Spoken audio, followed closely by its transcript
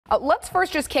Let's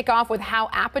first just kick off with how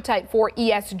appetite for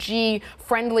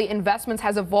ESG-friendly investments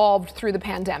has evolved through the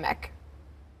pandemic.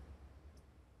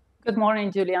 Good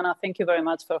morning, Juliana. Thank you very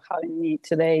much for having me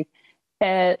today.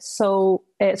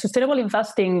 Sustainable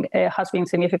investing has been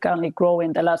significantly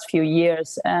growing the last few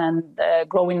years and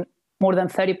growing more than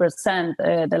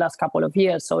 30% the last couple of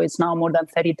years. So it's now more than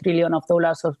 $30 trillion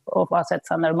of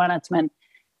assets under management.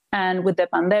 And with the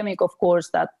pandemic, of course,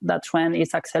 that trend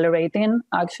is accelerating.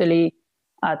 Actually,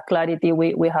 at Clarity,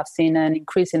 we have seen an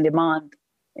increase in demand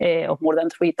of more than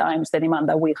 3 times the demand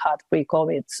that we had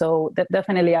pre-COVID. So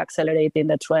definitely accelerating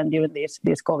the trend during this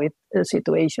COVID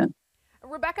situation.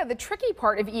 Rebecca, the tricky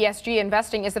part of ESG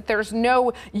investing is that there's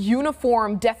no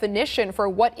uniform definition for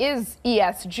what is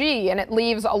ESG, and it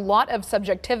leaves a lot of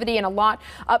subjectivity and a lot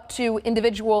up to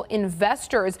individual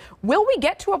investors. Will we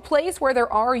get to a place where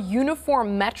there are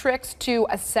uniform metrics to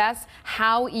assess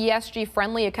how ESG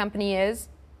friendly a company is?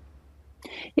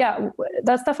 Yeah,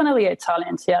 that's definitely a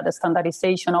challenge. Yeah, the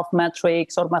standardization of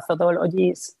metrics or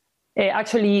methodologies.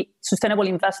 Actually, sustainable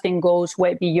investing goes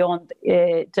way beyond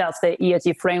just the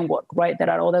ESG framework, right? There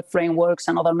are other frameworks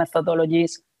and other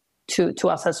methodologies to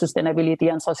assess sustainability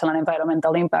and social and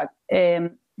environmental impact.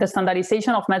 The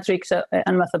standardization of metrics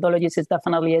and methodologies is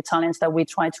definitely a challenge that we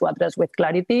try to address with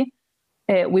Clarity.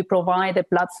 We provide a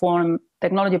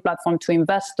technology platform to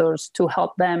investors to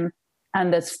help them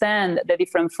understand the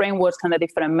different frameworks and the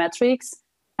different metrics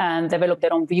and develop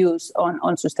their own views on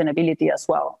sustainability as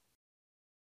well.